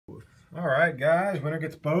All right, guys. Winner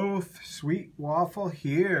gets both. Sweet waffle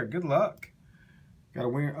here. Good luck. Got a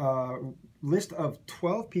winner, list of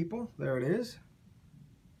 12 people. There it is.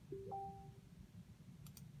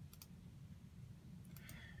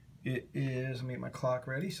 It is, let me get my clock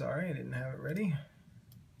ready. Sorry, I didn't have it ready.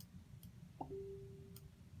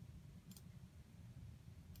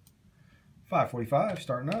 $5:45,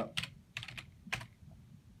 starting up.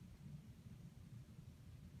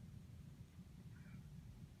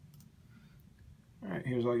 All right,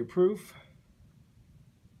 here's all your proof.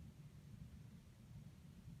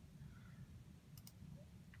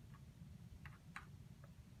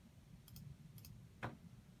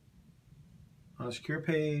 On a secure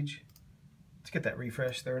page. Let's get that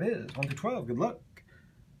refresh. There it is. 1 through 12. Good luck.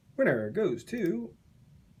 Winner goes to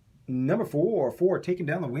number 4. 4 taking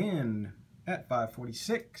down the win at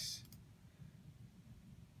 5:46.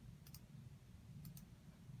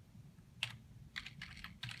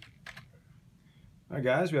 All right,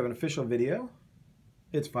 guys, we have an official video.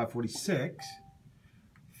 It's 5:46.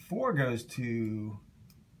 4 goes to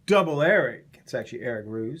Double Eric. It's actually Eric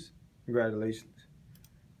Ruse. Congratulations.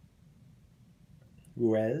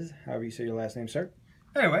 Ruiz, however you say your last name, sir.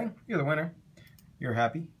 Anyway, you're the winner. You're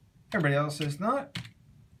happy. Everybody else is not.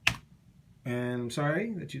 And I'm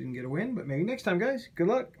sorry that you didn't get a win, but maybe next time, guys. Good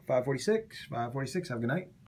luck. 5:46. 5:46. Have a good night.